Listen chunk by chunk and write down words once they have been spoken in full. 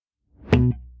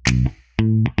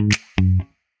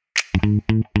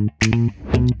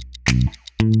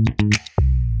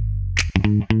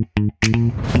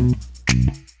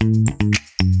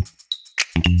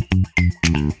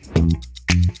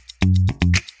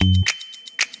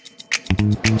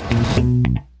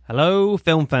Hello,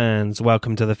 film fans.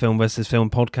 Welcome to the Film vs. Film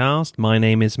podcast. My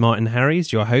name is Martin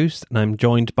Harries, your host, and I'm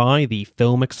joined by the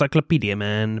film encyclopedia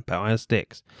man, Boaz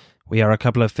Dix. We are a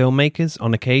couple of filmmakers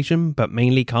on occasion, but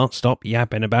mainly can't stop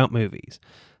yapping about movies.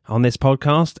 On this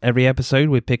podcast, every episode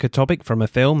we pick a topic from a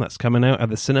film that's coming out at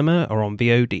the cinema or on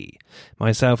VOD.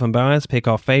 Myself and Boaz pick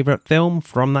our favourite film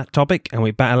from that topic, and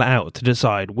we battle it out to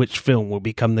decide which film will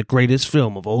become the greatest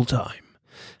film of all time,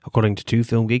 according to two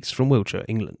film geeks from Wiltshire,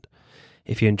 England.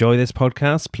 If you enjoy this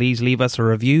podcast, please leave us a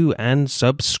review and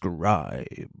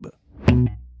subscribe.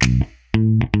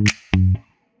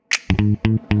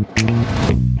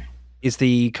 Is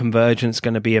the convergence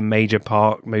going to be a major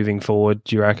part moving forward,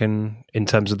 do you reckon, in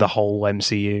terms of the whole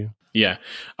MCU? Yeah.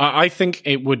 I think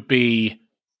it would be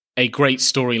a great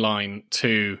storyline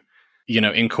to,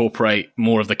 incorporate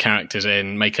more of the characters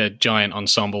in, make a giant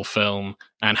ensemble film,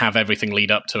 and have everything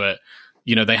lead up to it.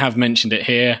 They have mentioned it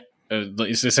here.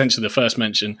 It's essentially the first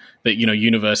mention that,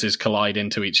 universes collide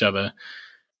into each other.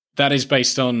 That is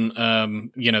based on,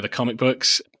 the comic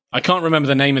books. I can't remember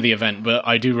the name of the event, but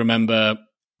I do remember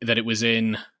that it was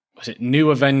in, New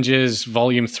Avengers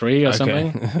Volume 3 or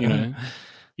something?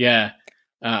 Yeah.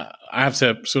 I have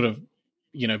to sort of,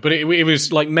 but it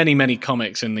was like many, many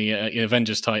comics in the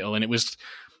Avengers title, and it was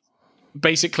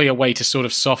basically a way to sort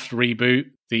of soft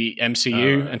reboot the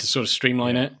MCU and to sort of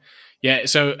streamline it. Yeah,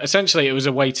 so essentially it was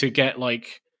a way to get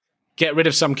rid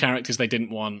of some characters they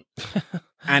didn't want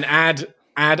and add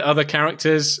other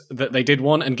characters that they did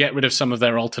want and get rid of some of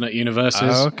their alternate universes.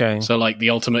 Oh, okay. So like the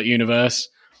Ultimate Universe,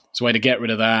 it's a way to get rid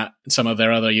of that and some of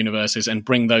their other universes and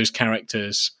bring those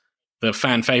characters, the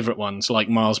fan favorite ones like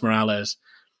Miles Morales,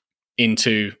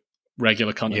 into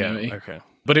regular continuity. Yeah, okay.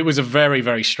 But it was a very,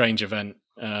 very strange event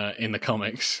in the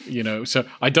comics, So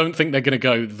I don't think they're going to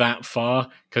go that far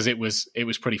because it was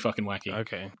pretty fucking wacky.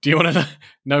 Okay. Do you want to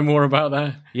know more about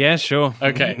that? Yeah, sure.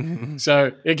 Okay.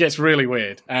 So it gets really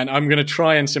weird, and I'm going to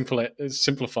try and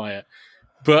simplify it.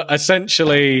 But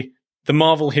essentially, the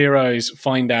Marvel heroes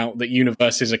find out that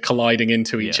universes are colliding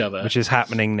into each other. Which is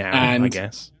happening now, I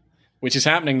guess. Which is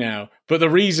happening now. But the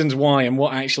reasons why and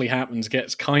what actually happens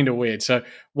gets kind of weird. So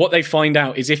what they find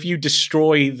out is if you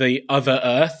destroy the other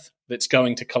Earth that's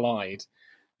going to collide,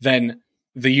 then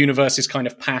the universes kind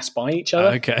of pass by each other.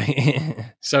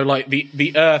 Okay. So like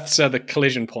the Earths are the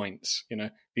collision points,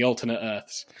 the alternate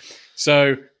Earths.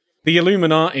 So the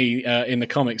Illuminati in the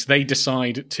comics, they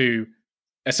decide to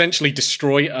essentially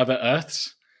destroy other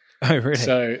Earths. Oh, really?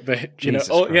 So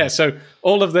so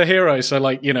all of the heroes, so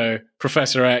like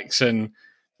Professor X and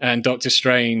Doctor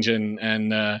Strange and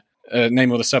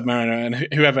Namor the Submariner and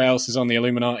whoever else is on the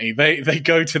Illuminati, they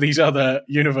go to these other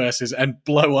universes and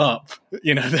blow up,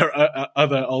 their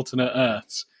other alternate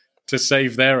Earths to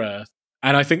save their Earth.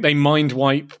 And I think they mind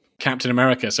wipe Captain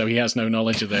America, so he has no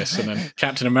knowledge of this. And then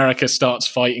Captain America starts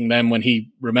fighting them when he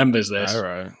remembers this. All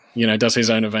right. Does his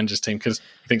own Avengers team because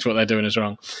he thinks what they're doing is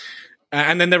wrong.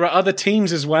 And then there are other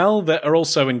teams as well that are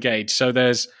also engaged. So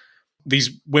there's these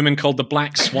women called the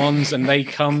Black Swans, and they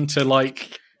come to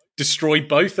destroy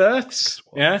both Earths.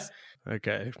 Yeah.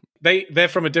 Okay. They're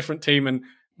from a different team, and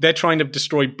they're trying to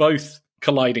destroy both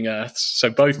colliding Earths. So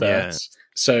both Earths.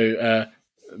 So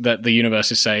that the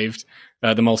universe is saved,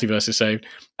 the multiverse is saved.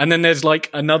 And then there's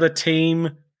another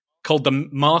team called the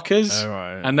Markers,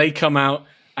 and they come out,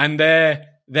 and they're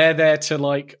there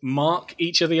to mark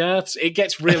each of the Earths. It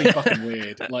gets really fucking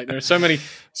weird. There are so many.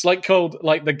 It's called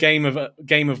the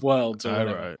Game of Worlds. Or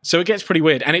right. So it gets pretty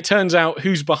weird. And it turns out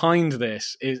who's behind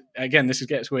this is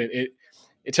gets weird.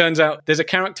 It turns out there's a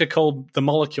character called the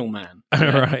Molecule Man,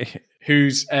 right?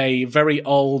 Who's a very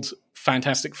old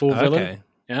Fantastic Four villain. Okay.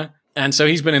 Yeah, and so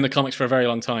he's been in the comics for a very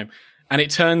long time. And it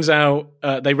turns out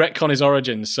they retcon his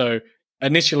origins. So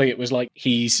initially, it was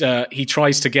he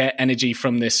tries to get energy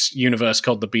from this universe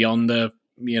called the Beyonder,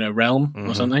 realm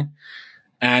or something,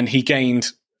 and he gained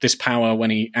this power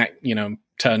when he,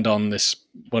 turned on this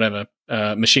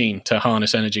machine to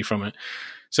harness energy from it.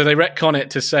 So they retcon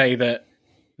it to say that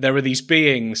there are these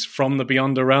beings from the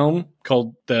Beyonder realm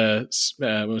called the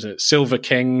Silver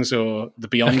Kings or the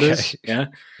Beyonders, yeah.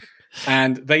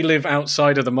 And they live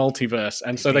outside of the multiverse.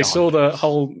 And so they saw the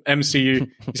whole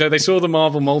MCU. So they saw the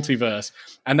Marvel multiverse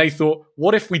and they thought,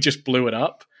 what if we just blew it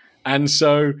up? And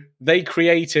so they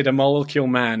created a Molecule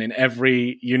Man in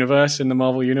every universe in the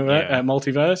Marvel universe,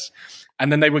 multiverse. And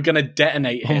then they were going to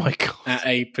detonate him at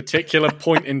a particular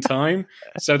point in time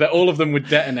so that all of them would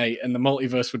detonate and the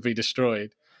multiverse would be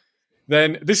destroyed.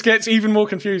 then this gets even more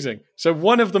confusing. So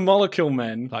one of the Molecule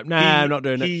Men, Like, I'm not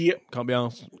doing it. Can't be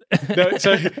asked.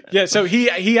 so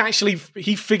he actually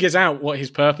figures out what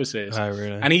his purpose is. Oh,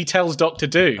 really? And he tells Doctor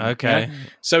Doom. Okay. Yeah?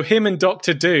 So him and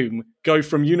Doctor Doom go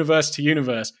from universe to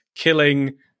universe,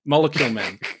 killing Molecule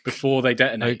Men before they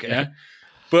detonate. Okay. Yeah?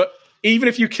 But even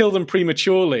if you kill them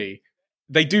prematurely,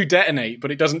 they do detonate,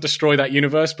 but it doesn't destroy that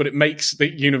universe, but it makes the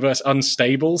universe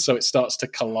unstable, so it starts to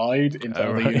collide into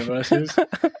other universes.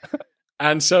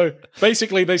 And so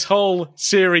basically this whole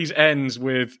series ends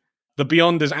with the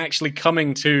Beyonders actually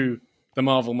coming to the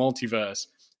Marvel multiverse,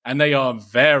 and they are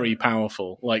very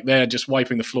powerful. Like, they're just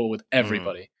wiping the floor with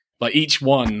everybody. Like, each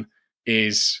one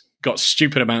is got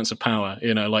stupid amounts of power,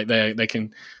 like they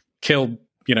can kill,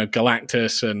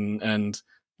 Galactus and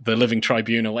the Living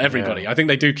Tribunal, everybody. I think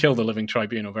they do kill the Living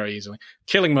Tribunal very easily.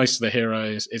 Killing most of the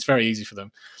heroes, it's very easy for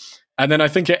them. And then I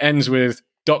think it ends with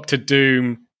Doctor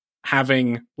Doom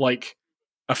having, like,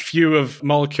 a few of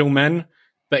Molecule Men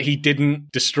that he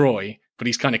didn't destroy, but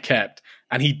he's kind of kept.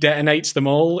 And he detonates them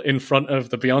all in front of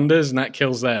the Beyonders, and that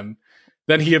kills them.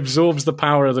 Then he absorbs the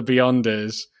power of the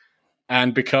Beyonders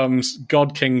and becomes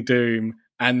God King Doom,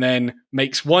 and then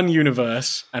makes one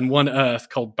universe and one Earth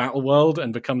called Battleworld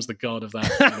and becomes the god of that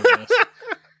universe.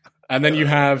 And then you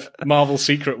have Marvel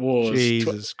Secret Wars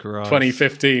Jesus Christ.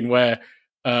 2015, where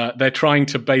they're trying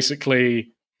to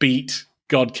basically beat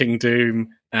God King Doom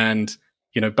and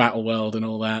Battleworld and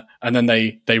all that, and then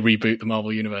they reboot the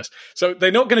Marvel Universe. So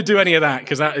they're not going to do any of that,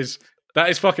 because that is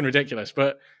fucking ridiculous.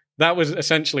 But that was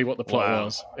essentially what the plot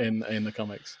was in the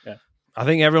comics. Yeah. I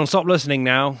think everyone stopped listening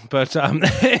now, but all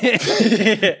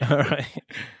right.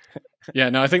 Yeah,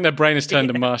 no, I think their brain has turned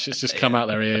to mush. It's just come out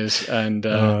their ears, and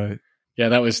yeah,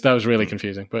 that was really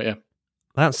confusing. But yeah,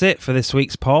 that's it for this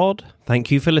week's pod.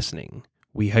 Thank you for listening.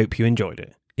 We hope you enjoyed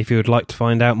it. If you would like to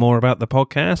find out more about the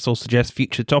podcast or suggest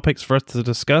future topics for us to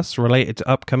discuss related to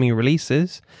upcoming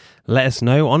releases, let us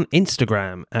know on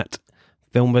Instagram at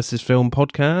Film vs. Film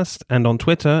Podcast and on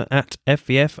Twitter at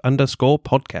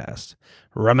FVF_podcast.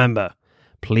 Remember,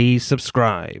 please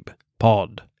subscribe.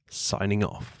 Pod signing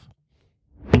off.